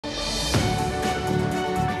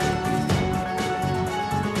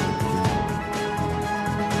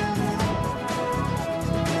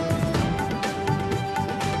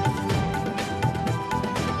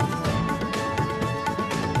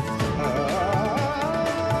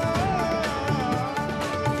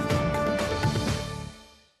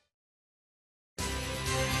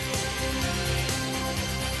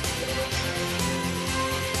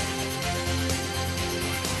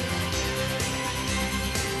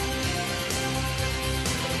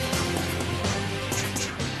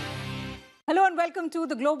Hello and welcome to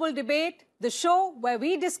The Global Debate, the show where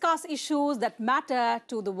we discuss issues that matter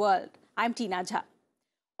to the world. I'm Teena.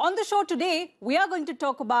 On the show today, we are going to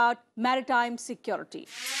talk about maritime security.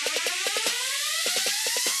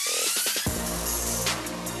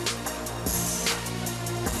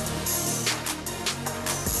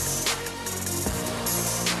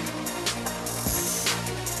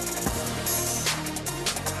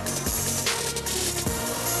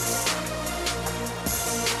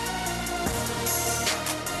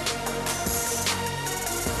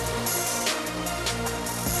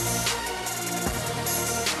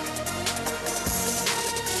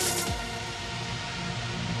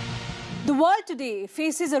 The world today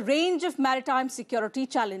faces a range of maritime security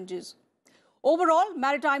challenges. Overall,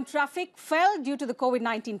 maritime traffic fell due to the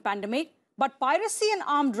COVID-19 pandemic, but piracy and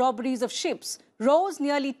armed robberies of ships rose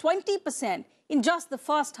nearly 20% in just the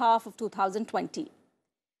first half of 2020.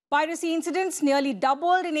 Piracy incidents nearly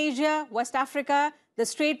doubled in Asia, West Africa, the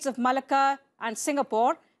Straits of Malacca and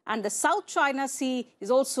Singapore, and the South China Sea is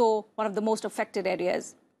also one of the most affected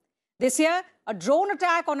areas. This year, a drone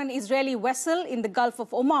attack on an Israeli vessel in the Gulf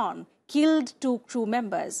of Oman killed 2 crew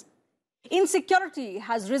members. Insecurity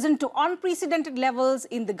has risen to unprecedented levels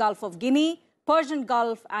in the Gulf of Guinea, Persian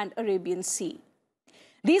Gulf and Arabian Sea.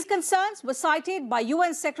 These concerns were cited by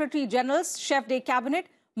UN Secretary General's Chef de Cabinet,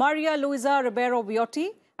 Maria Luisa Ribeiro Viotti,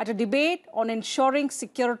 at a debate on ensuring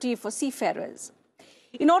security for seafarers.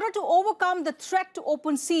 In order to overcome the threat to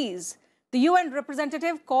open seas, the UN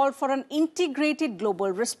representative called for an integrated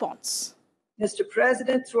global response. Mr.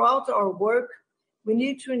 President, throughout our work, we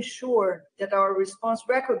need to ensure that our response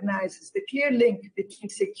recognizes the clear link between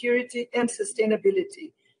security and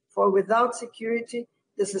sustainability, for without security,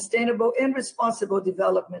 the sustainable and responsible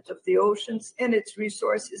development of the oceans and its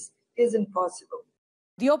resources is impossible.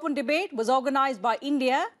 The open debate was organized by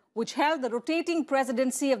India, which held the rotating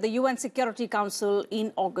presidency of the UN Security Council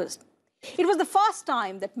in August. It was the first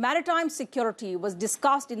time that maritime security was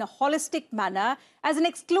discussed in a holistic manner as an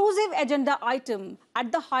exclusive agenda item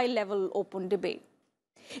at the high-level open debate.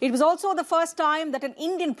 It was also the first time that an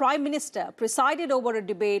Indian Prime Minister presided over a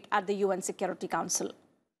debate at the UN Security Council.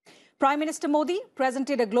 Prime Minister Modi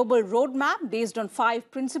presented a global roadmap based on 5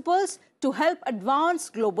 principles to help advance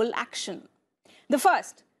global action. The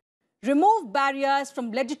first, remove barriers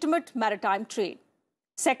from legitimate maritime trade.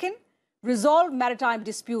 Second, resolve maritime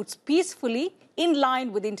disputes peacefully in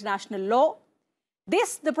line with international law.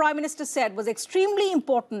 This, the Prime Minister said, was extremely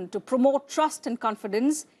important to promote trust and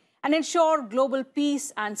confidence and ensure global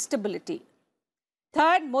peace and stability.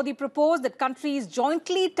 Third, Modi proposed that countries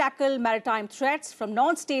jointly tackle maritime threats from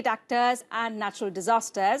non-state actors and natural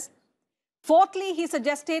disasters. Fourthly, he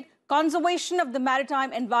suggested conservation of the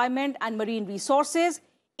maritime environment and marine resources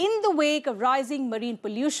in the wake of rising marine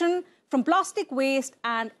pollution from plastic waste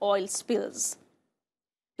and oil spills.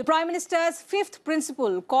 The Prime Minister's 5th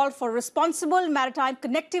principle called for responsible maritime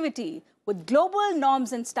connectivity with global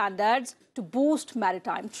norms and standards to boost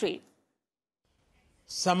maritime trade.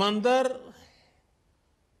 समंदर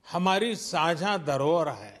हमारी साझा धरोहर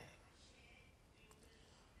है।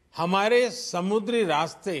 हमारे समुद्री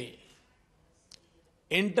रास्ते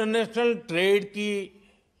international trade की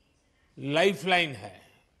lifeline है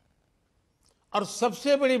और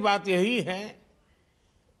सबसे बड़ी बात यही है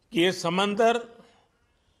कि ये समंदर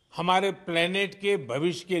हमारे प्लेनेट के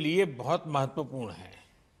भविष्य के लिए बहुत महत्वपूर्ण है।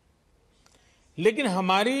 लेकिन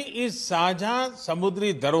हमारी इस साझा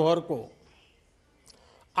समुद्री धरोहर को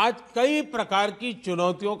आज कई प्रकार की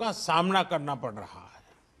चुनौतियों का सामना करना पड़ रहा है।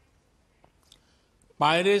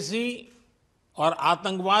 पायरेसी और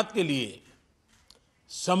आतंकवाद के लिए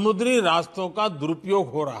समुद्री रास्तों का दुरुपयोग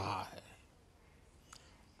हो रहा है।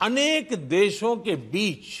 अनेक देशों के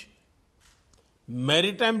बीच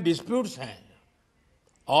मैरीटाइम डिस्प्यूट्स हैं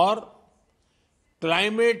और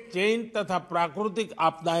क्लाइमेट चेंज तथा प्राकृतिक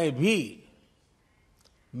आपदाएं भी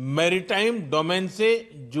मैरीटाइम डोमेन से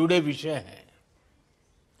जुड़े विषय हैं।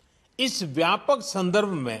 इस व्यापक संदर्भ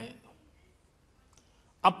में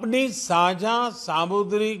अपनी साझा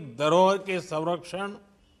सामुद्रिक धरोहर के संरक्षण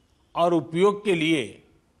और उपयोग के लिए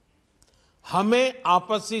हमें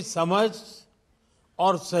आपसी समझ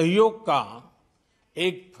और सहयोग का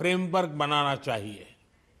एक फ्रेमवर्क बनाना चाहिए।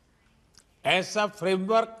 ऐसा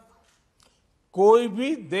फ्रेमवर्क कोई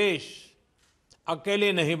भी देश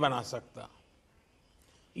अकेले नहीं बना सकता।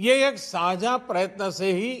 ये एक साझा प्रयत्न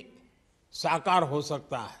से ही साकार हो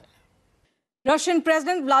सकता है। Russian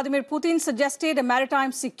President Vladimir Putin suggested a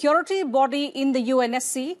maritime security body in the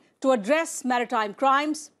UNSC to address maritime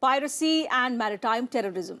crimes, piracy and maritime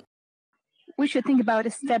terrorism. we should think about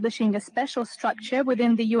establishing a special structure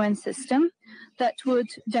within the UN system that would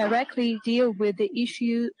directly deal with the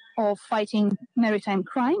issue of fighting maritime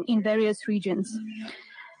crime in various regions.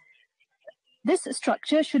 This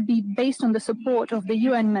structure should be based on the support of the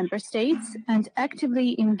UN member states and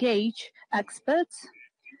actively engage experts,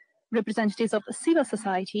 representatives of civil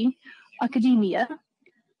society, academia,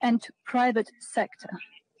 and private sector.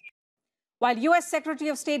 While US Secretary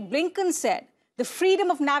of State Blinken said the freedom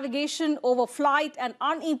of navigation over flight and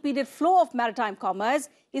unimpeded flow of maritime commerce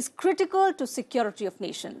is critical to security of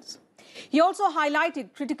nations. He also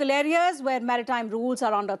highlighted critical areas where maritime rules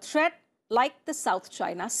are under threat, like the South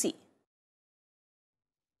China Sea.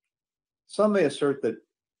 Some may assert that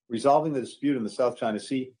resolving the dispute in the South China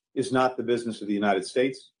Sea is not the business of the United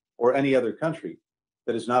States or any other country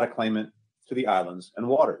that is not a claimant to the islands and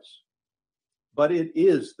waters. But it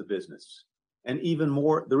is the business, and even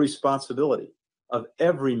more the responsibility, of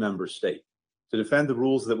every member state to defend the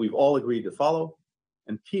rules that we've all agreed to follow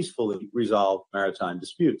and peacefully resolve maritime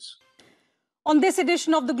disputes. On this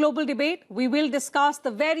edition of the Global Debate, we will discuss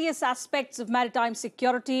the various aspects of maritime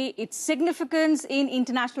security, its significance in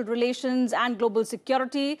international relations and global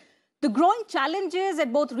security, the growing challenges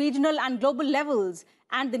at both regional and global levels,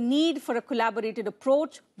 and the need for a collaborated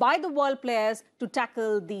approach by the world players to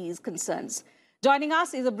tackle these concerns. Joining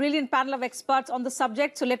us is a brilliant panel of experts on the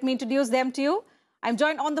subject, so let me introduce them to you. I'm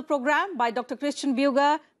joined on the program by Dr. Christian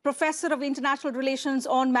Bueger, Professor of International Relations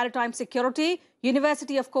on Maritime Security,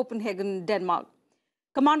 University of Copenhagen, Denmark.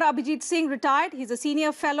 Commander Abhijit Singh, retired. He's a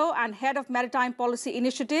Senior Fellow and Head of Maritime Policy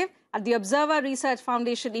Initiative at the Observer Research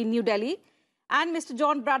Foundation in New Delhi. And Mr.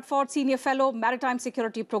 John Bradford, Senior Fellow, Maritime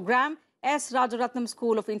Security Program, S. Rajaratnam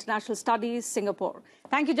School of International Studies, Singapore.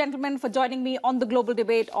 Thank you, gentlemen, for joining me on the Global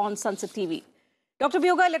Debate on Sansad TV. Dr.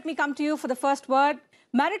 Bueger, let me come to you for the first word.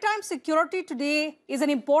 Maritime security today is an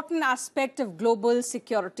important aspect of global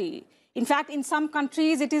security. In fact, in some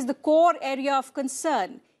countries, it is the core area of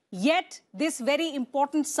concern. Yet, this very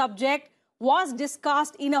important subject was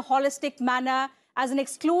discussed in a holistic manner as an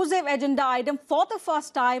exclusive agenda item for the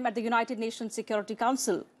first time at the United Nations Security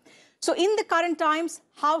Council. So in the current times,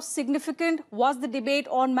 how significant was the debate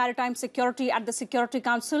on maritime security at the Security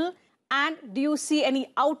Council? And do you see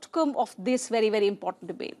any outcome of this very, very important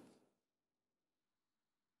debate?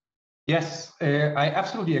 Yes, I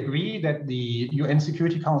absolutely agree that the UN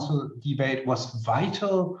Security Council debate was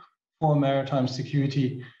vital for maritime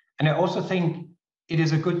security. And I also think it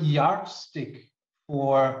is a good yardstick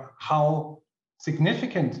for how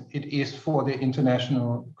significant it is for the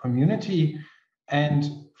international community.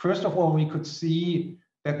 And first of all, we could see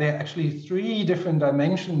that there are actually three different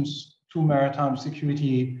dimensions to maritime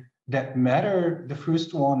security that matter. The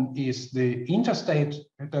first one is the interstate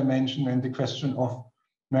dimension and the question of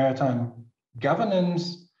maritime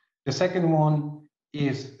governance. The second one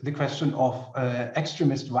is the question of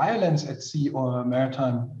extremist violence at sea or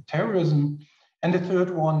maritime terrorism. And the third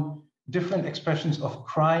one, different expressions of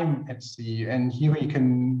crime at sea. And here we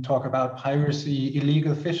can talk about piracy,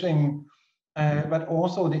 illegal fishing, but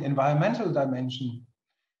also the environmental dimension.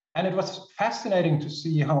 And it was fascinating to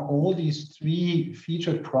see how all these three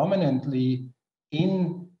featured prominently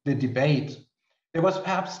in the debate. There was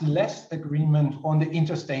perhaps less agreement on the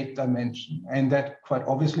interstate dimension, and that quite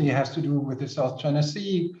obviously has to do with the South China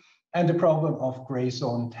Sea and the problem of gray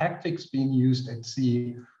zone tactics being used at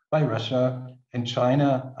sea by Russia and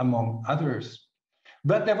China, among others.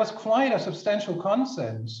 But there was quite a substantial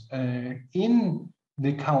consensus in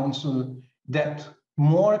the Council that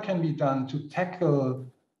more can be done to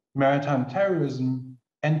tackle maritime terrorism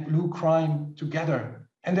and blue crime together.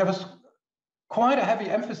 And there was quite a heavy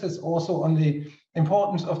emphasis also on the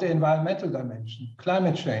importance of the environmental dimension,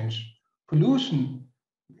 climate change, pollution,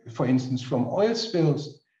 for instance, from oil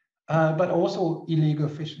spills, but also illegal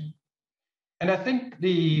fishing. And I think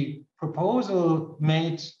the proposal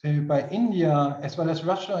made by India as well as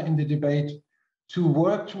Russia in the debate to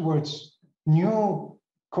work towards new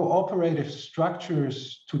cooperative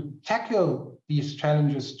structures to tackle these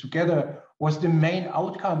challenges together was the main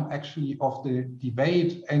outcome actually of the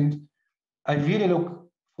debate. And I really look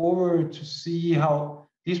forward to see how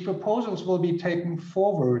these proposals will be taken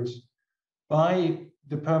forward by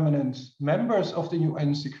the permanent members of the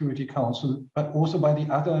UN Security Council, but also by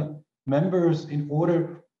the other members in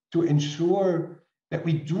order to ensure that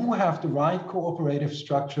we do have the right cooperative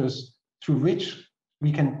structures through which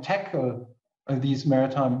we can tackle these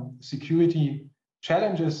maritime security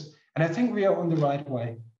challenges. And I think we are on the right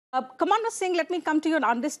way. Commander Singh, let me come to you and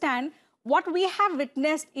understand what we have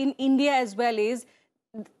witnessed in India as well is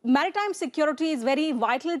maritime security is very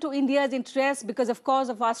vital to India's interests because, of course,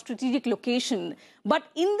 of our strategic location. But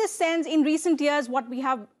in this sense, in recent years, what we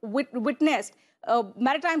have witnessed,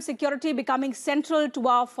 maritime security becoming central to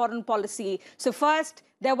our foreign policy. So first,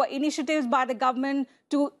 there were initiatives by the government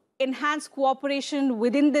to enhance cooperation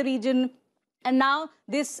within the region. And now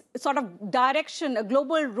this sort of direction, a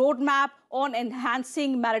global roadmap on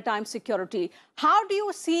enhancing maritime security. How do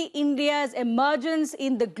you see India's emergence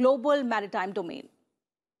in the global maritime domain?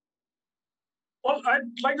 Well, I'd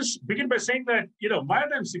like to begin by saying that,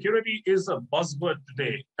 maritime security is a buzzword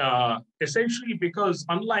today, essentially because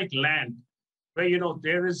unlike land, where,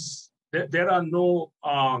 there are no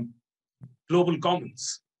global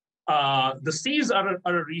commons, the seas are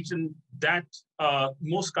a region that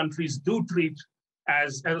most countries do treat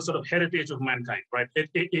as a sort of heritage of mankind, right?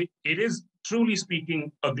 It is, truly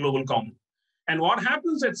speaking, a global common. And what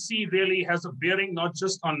happens at sea really has a bearing not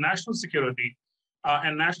just on national security,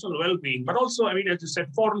 and national well-being, but also, as you said,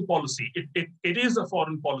 foreign policy. It is a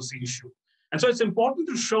foreign policy issue. And so it's important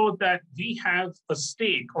to show that we have a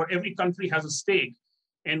stake, or every country has a stake,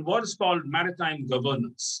 in what is called maritime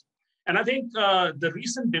governance. And I think the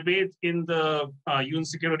recent debate in the UN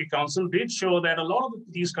Security Council did show that a lot of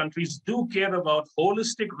these countries do care about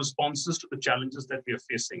holistic responses to the challenges that we are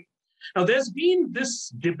facing. Now, there's been this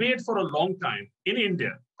debate for a long time in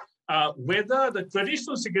India, whether the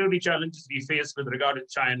traditional security challenges we face with regard to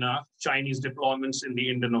China, Chinese deployments in the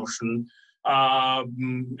Indian Ocean,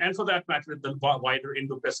 and for that matter, the wider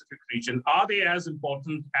Indo-Pacific region, are they as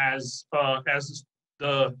important as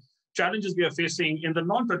the challenges we are facing in the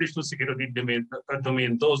non-traditional security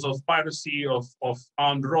domain, those of piracy, of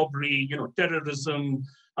armed robbery, terrorism,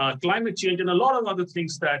 climate change, and a lot of other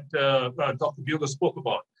things that Dr. Bueger spoke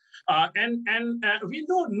about. And we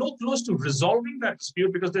know no close to resolving that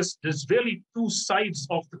dispute because there's really two sides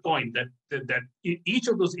of the coin that each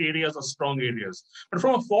of those areas are strong areas. But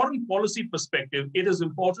from a foreign policy perspective, it is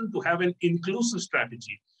important to have an inclusive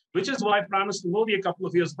strategy, which is why Prime Minister Modi, a couple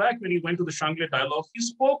of years back, when he went to the Shanghai Dialogue, he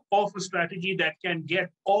spoke of a strategy that can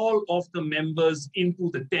get all of the members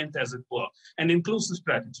into the tent, as it were, an inclusive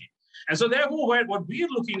strategy. And so therefore, what we're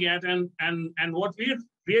looking at and what we're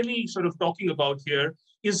really sort of talking about here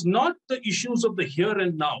is not the issues of the here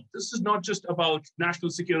and now. This is not just about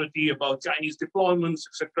national security, about Chinese deployments,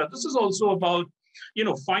 etc. This is also about,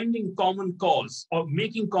 finding common cause or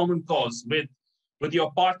making common cause with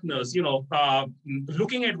your partners,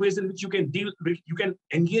 looking at ways in which you can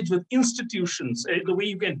engage with institutions, the way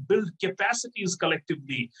you can build capacities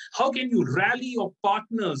collectively. How can you rally your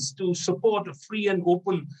partners to support a free and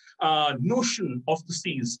open notion of the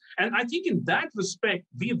seas? And I think in that respect,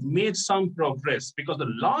 we've made some progress because a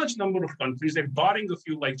large number of countries, and barring a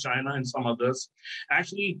few like China and some others,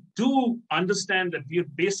 actually do understand that we're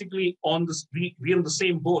basically we're on the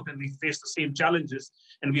same boat and we face the same challenges.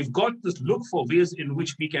 And we've got to look for ways in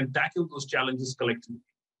which we can tackle those challenges collectively.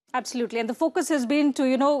 Absolutely. And the focus has been to,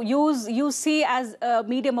 use sea as a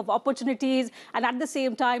medium of opportunities and at the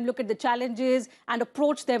same time look at the challenges and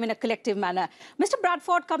approach them in a collective manner. Mr.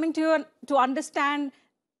 Bradford, coming to you to understand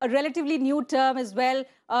a relatively new term as well.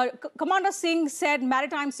 Commander Singh said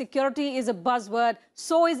maritime security is a buzzword.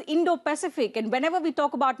 So is Indo-Pacific. And whenever we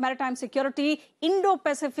talk about maritime security,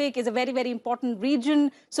 Indo-Pacific is a very, very important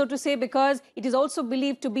region, so to say, because it is also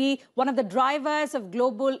believed to be one of the drivers of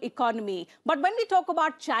global economy. But when we talk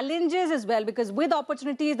about challenges as well, because with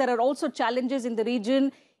opportunities, there are also challenges in the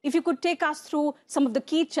region. If you could take us through some of the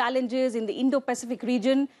key challenges in the Indo-Pacific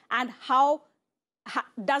region and how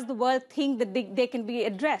does the world think that they can be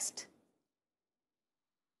addressed?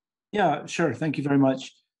 Yeah, sure. Thank you very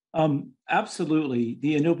much. Absolutely.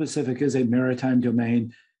 The Indo-Pacific is a maritime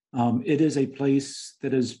domain. It is a place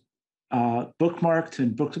that is bookmarked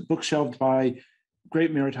and bookshelved by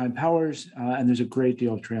great maritime powers, and there's a great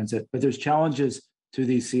deal of transit. But there's challenges to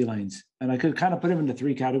these sea lanes. And I could kind of put them into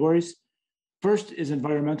three categories. First is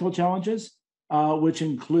environmental challenges, which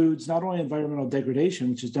includes not only environmental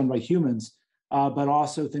degradation, which is done by humans, but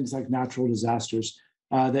also things like natural disasters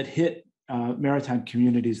that hit maritime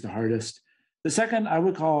communities the hardest. The second, I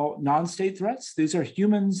would call non-state threats. These are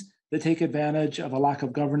humans that take advantage of a lack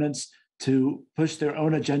of governance to push their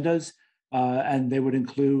own agendas, and they would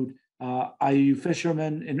include IUU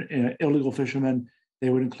fishermen, illegal fishermen. They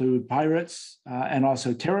would include pirates and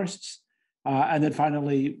also terrorists. And then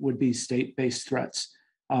finally would be state-based threats.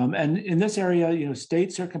 And in this area,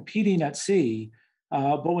 states are competing at sea,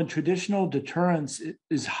 but when traditional deterrence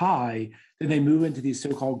is high, then they move into these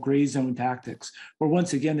so-called gray zone tactics, where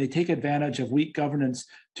once again, they take advantage of weak governance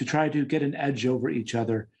to try to get an edge over each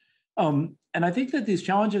other. And I think that these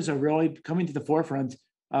challenges are really coming to the forefront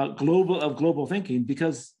global thinking,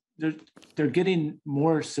 because they're getting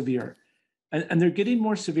more severe. And they're getting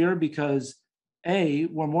more severe because, A,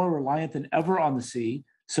 we're more reliant than ever on the sea.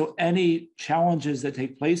 So any challenges that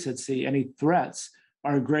take place at sea, any threats,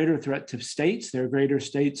 are a greater threat to states, they're a greater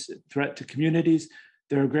threat to communities,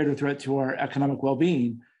 they're a greater threat to our economic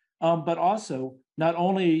well-being. But also, not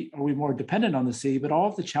only are we more dependent on the sea, but all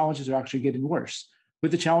of the challenges are actually getting worse.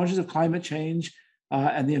 With the challenges of climate change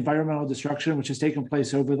and the environmental destruction, which has taken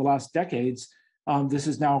place over the last decades, this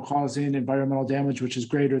is now causing environmental damage, which is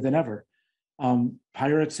greater than ever.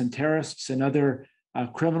 Pirates and terrorists and other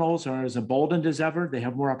criminals are as emboldened as ever. They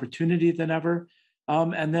have more opportunity than ever.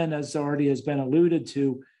 And then, as already has been alluded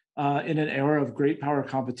to, in an era of great power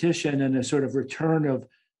competition and a sort of return of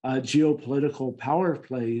geopolitical power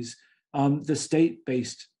plays, the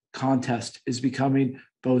state-based contest is becoming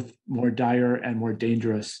both more dire and more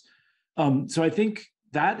dangerous. So I think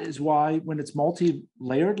that is why, when it's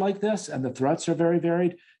multi-layered like this and the threats are very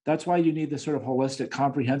varied, that's why you need the sort of holistic,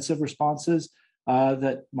 comprehensive responses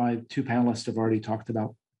that my two panelists have already talked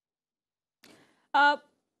about.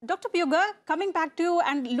 Dr. Bueger, coming back to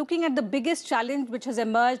and looking at the biggest challenge which has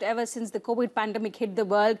emerged ever since the COVID pandemic hit the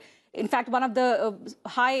world. In fact, one of the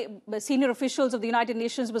high senior officials of the United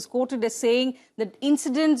Nations was quoted as saying that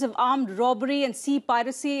incidents of armed robbery and sea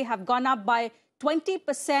piracy have gone up by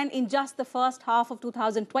 20% in just the first half of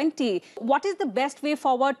 2020. What is the best way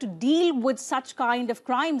forward to deal with such kind of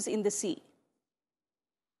crimes in the sea?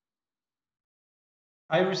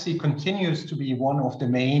 Piracy continues to be one of the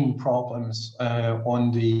main problems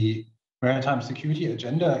on the maritime security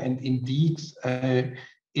agenda, and indeed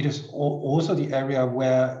it is also the area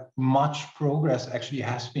where much progress actually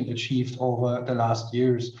has been achieved over the last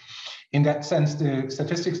years. In that sense, the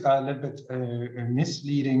statistics are a little bit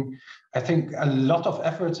misleading. I think a lot of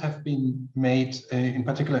efforts have been made, in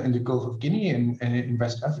particular in the Gulf of Guinea and in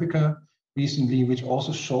West Africa recently, which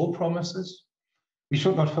also show promises. We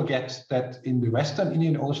should not forget that in the Western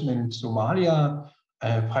Indian Ocean and in Somalia,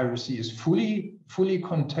 piracy is fully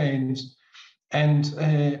contained. And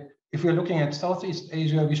if we're looking at Southeast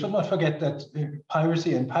Asia, we should not forget that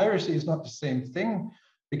piracy is not the same thing,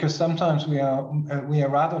 because sometimes we are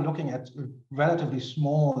rather looking at a relatively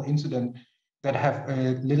small incident that have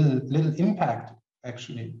little impact,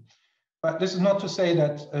 actually. But this is not to say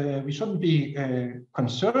that we shouldn't be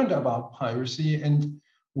concerned about piracy. And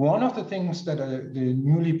one of the things that the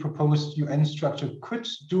newly proposed UN structure could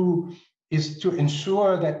do is to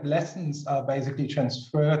ensure that lessons are basically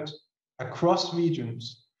transferred across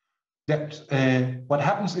regions. That what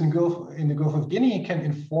happens in the Gulf of Guinea can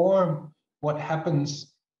inform what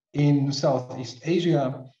happens in Southeast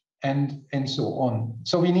Asia and so on.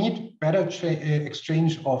 So we need better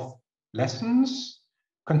exchange of lessons,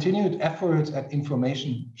 continued efforts at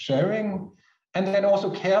information sharing, and then also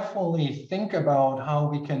carefully think about how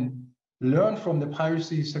we can learn from the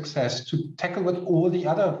piracy success to tackle with all the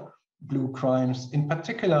other blue crimes, in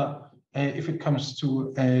particular if it comes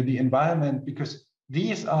to the environment, because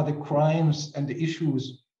these are the crimes and the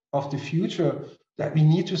issues of the future that we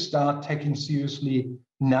need to start taking seriously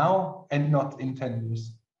now and not in 10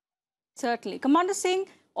 years. Certainly. Commander Singh,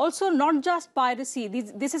 also not just piracy.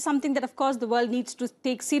 This is something that, of course, the world needs to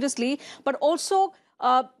take seriously, but also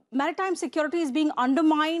maritime security is being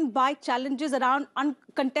undermined by challenges around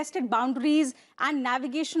uncontested boundaries and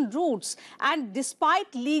navigation routes. And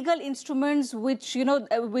despite legal instruments which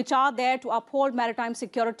are there to uphold maritime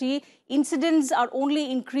security, incidents are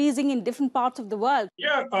only increasing in different parts of the world.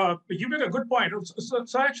 Yeah, you make a good point.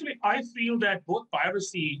 So actually, I feel that both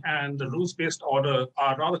piracy and the rules-based order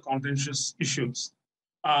are rather contentious issues.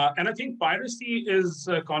 And I think piracy is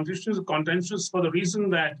contentious for the reason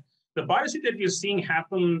that the piracy that we are seeing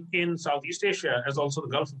happen in Southeast Asia, as also the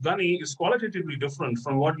Gulf of Guinea, is qualitatively different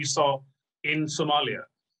from what we saw in Somalia.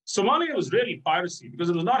 Somalia was really piracy because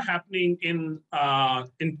it was not happening in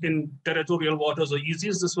territorial waters or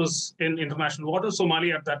EEZs. This was in international waters.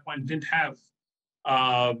 Somalia at that point didn't have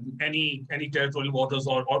any territorial waters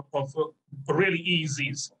or really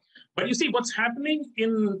EEZs. But you see, what's happening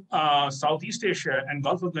in Southeast Asia and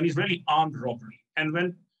Gulf of Guinea is really armed robbery. And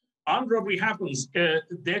when armed robbery happens,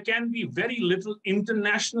 there can be very little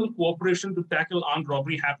international cooperation to tackle armed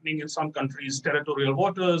robbery happening in some countries' territorial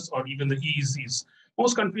waters or even the EEZs.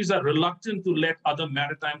 Most countries are reluctant to let other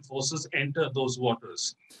maritime forces enter those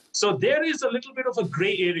waters. So there is a little bit of a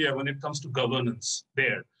gray area when it comes to governance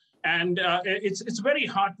there. And it's very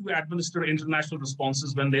hard to administer international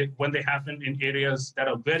responses when they happen in areas that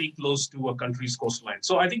are very close to a country's coastline.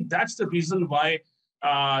 So I think that's the reason why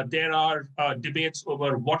there are debates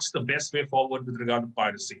over what's the best way forward with regard to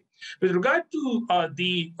piracy. With regard to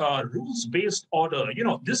the rules-based order,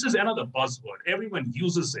 this is another buzzword. Everyone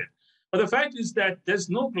uses it. But the fact is that there's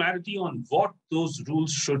no clarity on what those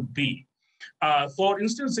rules should be. For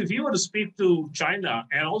instance, if you were to speak to China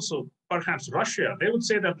and also perhaps Russia, they would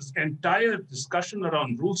say that this entire discussion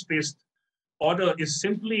around rules-based order is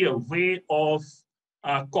simply a way of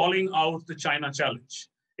calling out the China challenge.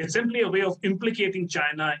 It's simply a way of implicating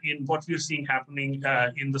China in what we're seeing happening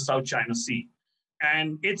in the South China Sea.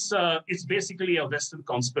 And it's basically a Western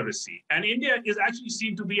conspiracy. And India is actually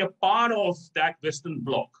seen to be a part of that Western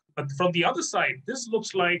bloc. But from the other side, this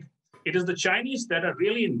looks like it is the Chinese that are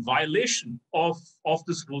really in violation of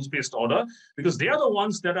this rules-based order, because they are the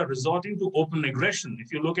ones that are resorting to open aggression.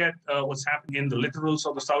 If you look at what's happening in the littorals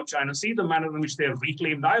of the South China Sea, the manner in which they have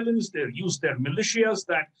reclaimed islands, they've used their militias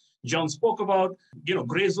that John spoke about,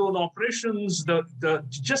 gray zone operations,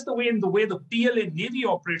 just the way the PLA Navy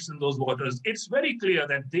operates in those waters, it's very clear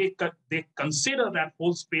that they consider that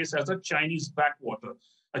whole space as a Chinese backwater,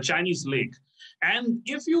 a Chinese lake. And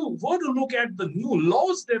if you were to look at the new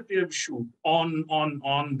laws that they have issued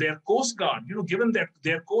on their Coast Guard, given that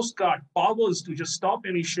their Coast Guard powers to just stop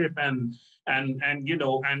any ship and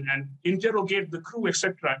interrogate the crew,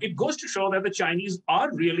 etc., it goes to show that the Chinese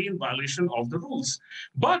are really in violation of the rules.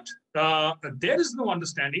 But there is no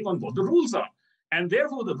understanding on what the rules are. And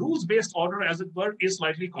therefore, the rules-based order, as it were, is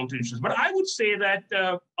slightly contentious. But I would say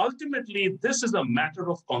that ultimately, this is a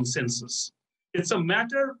matter of consensus. It's a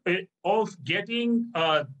matter of getting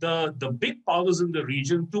the big powers in the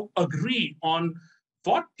region to agree on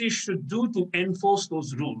what they should do to enforce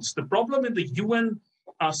those rules. The problem in the UN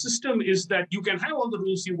system is that you can have all the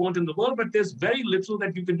rules you want in the world, but there's very little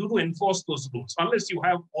that you can do to enforce those rules unless you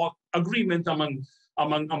have agreement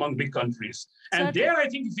among big countries. And certainly, there, I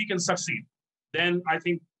think if we can succeed, then I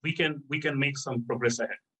think we can make some progress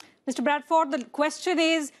ahead. Mr. Bradford, the question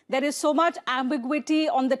is, there is so much ambiguity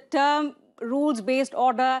on the term rules-based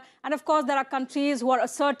order, and of course there are countries who are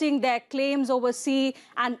asserting their claims overseas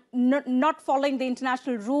and not following the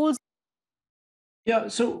international rules. Yeah,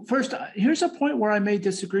 so first, here's a point where I may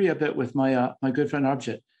disagree a bit with my my good friend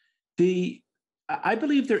Abhijit. I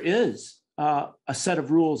believe there is a set of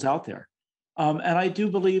rules out there, and I do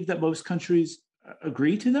believe that most countries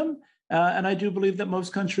agree to them, and I do believe that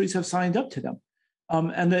most countries have signed up to them.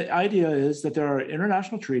 And the idea is that there are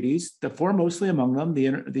international treaties, the foremost among them,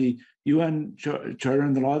 the UN Charter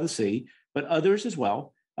and the Law of the Sea, but others as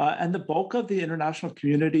well. And the bulk of the international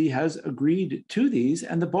community has agreed to these,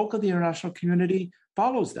 and the bulk of the international community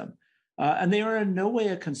follows them. And they are in no way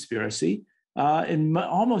a conspiracy. In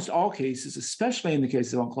almost all cases, especially in the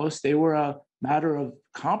case of UNCLOS, they were a matter of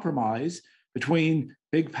compromise between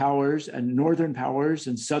big powers and northern powers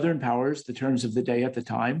and southern powers, the terms of the day at the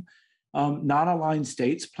time. Non-aligned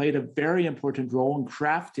states played a very important role in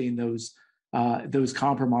crafting those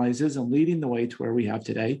compromises and leading the way to where we have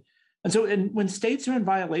today. And so when states are in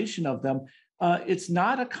violation of them, it's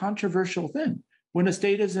not a controversial thing. When a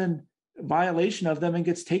state is in violation of them and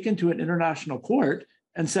gets taken to an international court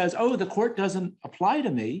and says, oh, the court doesn't apply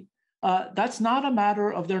to me, that's not a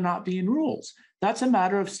matter of there not being rules. That's a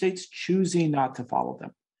matter of states choosing not to follow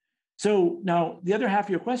them. So now the other half of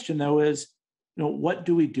your question, though, is, what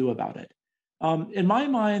do we do about it? In my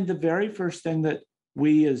mind, the very first thing that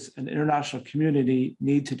we as an international community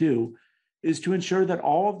need to do is to ensure that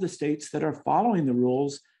all of the states that are following the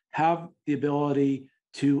rules have the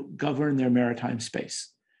to govern their maritime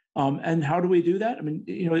space. And how do we do that? I mean,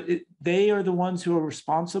 they are the ones who are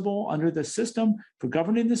responsible under the system for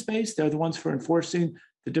governing the space. They're the ones for enforcing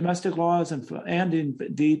the domestic laws and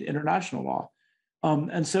indeed international law.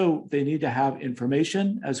 And so they need to have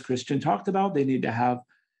information, as Christian talked about. They need to have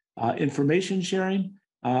information sharing,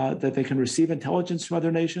 that they can receive intelligence from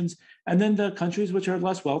other nations. And then the countries which are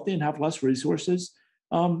less wealthy and have less resources,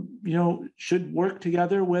 should work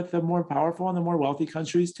together with the more powerful and the more wealthy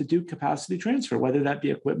countries to do capacity transfer, whether that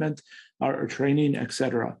be equipment or training, et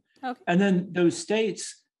cetera. Okay. And then those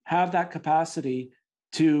states have that capacity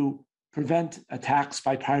to prevent attacks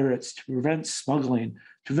by pirates, to prevent smuggling,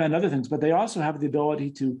 to prevent other things, but they also have the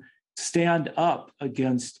ability to stand up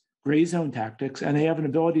against gray zone tactics, and they have an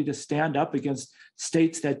ability to stand up against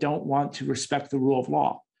states that don't want to respect the rule of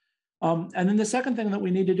law. And then the second thing that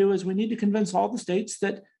we need to do is we need to convince all the states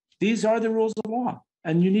that these are the rules of law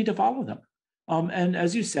and you need to follow them. And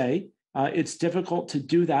as you say, it's difficult to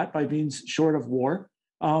do that by being short of war,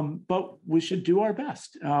 but we should do our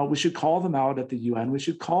best. We should call them out at the UN. We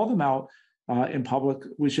should call them out in public.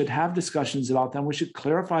 We should have discussions about them. We should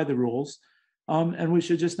clarify the rules. And we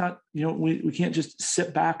should just not, we can't just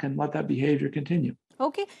sit back and let that behavior continue.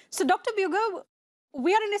 Okay. So, Dr. Bueger,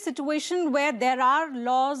 we are in a situation where there are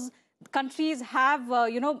laws, countries have,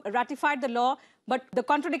 ratified the law, but the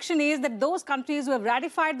contradiction is that those countries who have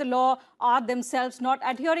ratified the law are themselves not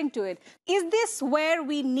adhering to it. Is this where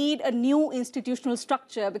we need a new institutional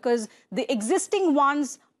structure because the existing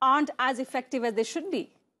ones aren't as effective as they should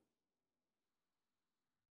be?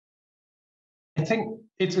 I think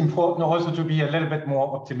it's important also to be a little bit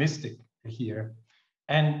more optimistic here.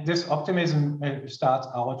 And this optimism starts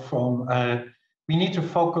out from we need to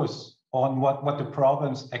focus on what the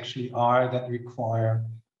problems actually are that require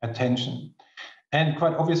attention. And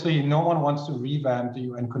quite obviously, no one wants to revamp the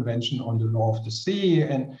UN Convention on the Law of the Sea.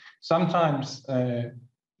 And sometimes the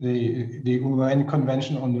UN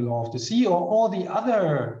Convention on the Law of the Sea or all the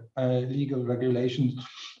other legal regulations,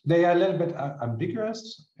 they are a little bit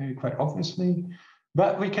ambiguous, quite obviously.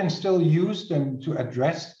 But we can still use them to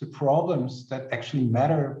address the problems that actually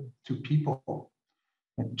matter to people.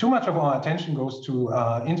 Too much of our attention goes to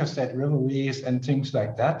interstate rivalries and things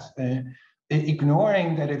like that,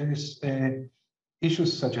 ignoring that it is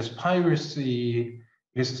issues such as piracy,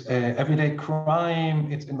 is everyday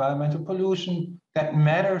crime, it's environmental pollution that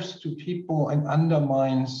matters to people and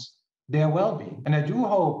undermines their well-being. And I do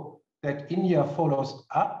hope that India follows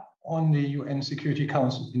up on the UN Security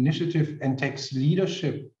Council initiative and takes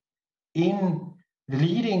leadership in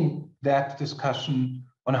leading that discussion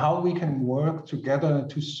on how we can work together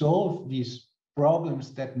to solve these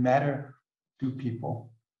problems that matter to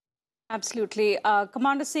people. Absolutely.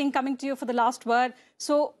 Commander Singh, coming to you for the last word.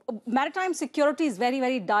 So maritime security is very,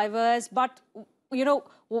 very diverse, but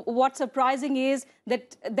what's surprising is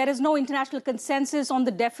that there is no international consensus on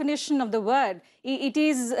the definition of the word. It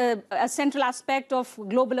is a central aspect of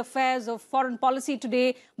global affairs, of foreign policy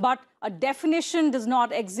today, but a definition does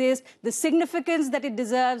not exist. The significance that it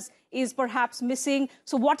deserves is perhaps missing.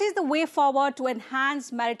 So what is the way forward to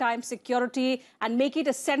enhance maritime security and make it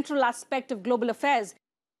a central aspect of global affairs?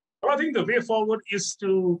 Well, I think the way forward is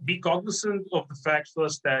to be cognizant of the fact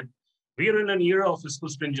first that we are in an era of fiscal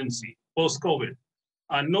stringency, post-COVID.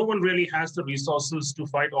 No one really has the resources to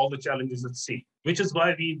fight all the challenges at sea, which is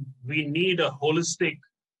why we need a holistic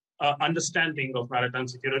understanding of maritime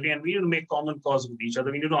security, and we need to make common cause with each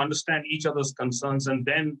other. We need to understand each other's concerns and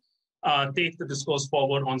then take the discourse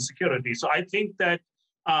forward on security. So I think that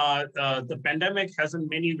the pandemic has in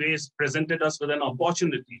many ways presented us with an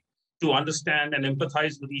opportunity to understand and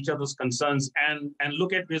empathize with each other's concerns and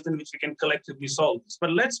look at ways in which we can collectively solve this.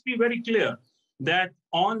 But let's be very clear that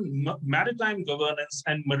on maritime governance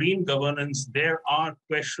and marine governance, there are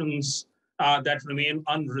questions that remain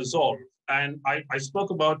unresolved. And I spoke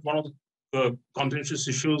about one of the contentious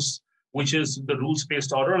issues, which is the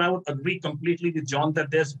rules-based order. And I would agree completely with John that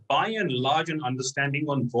there's by and large an understanding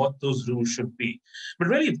on what those rules should be. But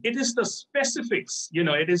really, it is the specifics,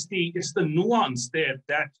 it's the nuance there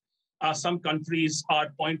that some countries are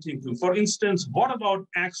pointing to. For instance, what about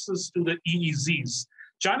access to the EEZs?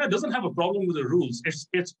 China doesn't have a problem with the rules.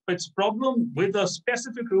 Its problem with the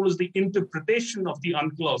specific rule is the interpretation of the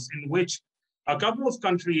UNCLOS, in which a couple of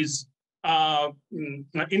countries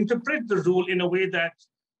interpret the rule in a way that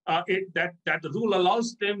the rule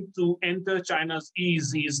allows them to enter China's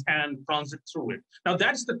EEZs and transit through it. Now,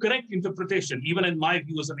 that's the correct interpretation, even in my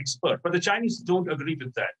view as an expert, but the Chinese don't agree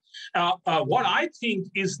with that. What I think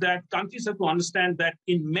is that countries have to understand that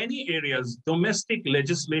in many areas, domestic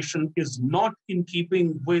legislation is not in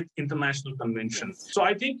keeping with international conventions. So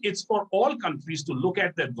I think it's for all countries to look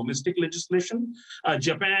at their domestic legislation.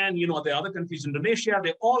 Japan, the other countries, Indonesia,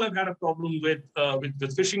 they all have had a problem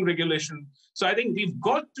with fishing regulation. So I think we've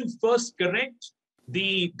got to first correct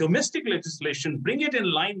the domestic legislation, bring it in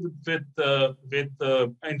line with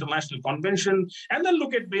the international convention, and then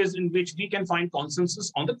look at ways in which we can find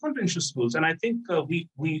consensus on the contentious rules. And I think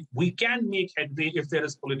we can make headway if there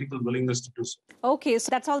is political willingness to do so. Okay, so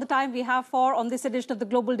that's all the time we have on this edition of the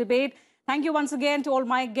Global Debate. Thank you once again to all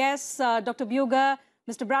my guests, Dr. Bueger,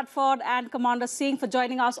 Mr. Bradford and Commander Singh for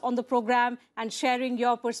joining us on the program and sharing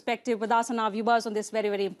your perspective with us and our viewers on this very,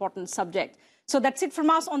 very important subject. So that's it from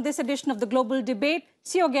us on this edition of the Global Debate.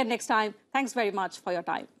 See you again next time. Thanks very much for your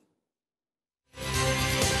time.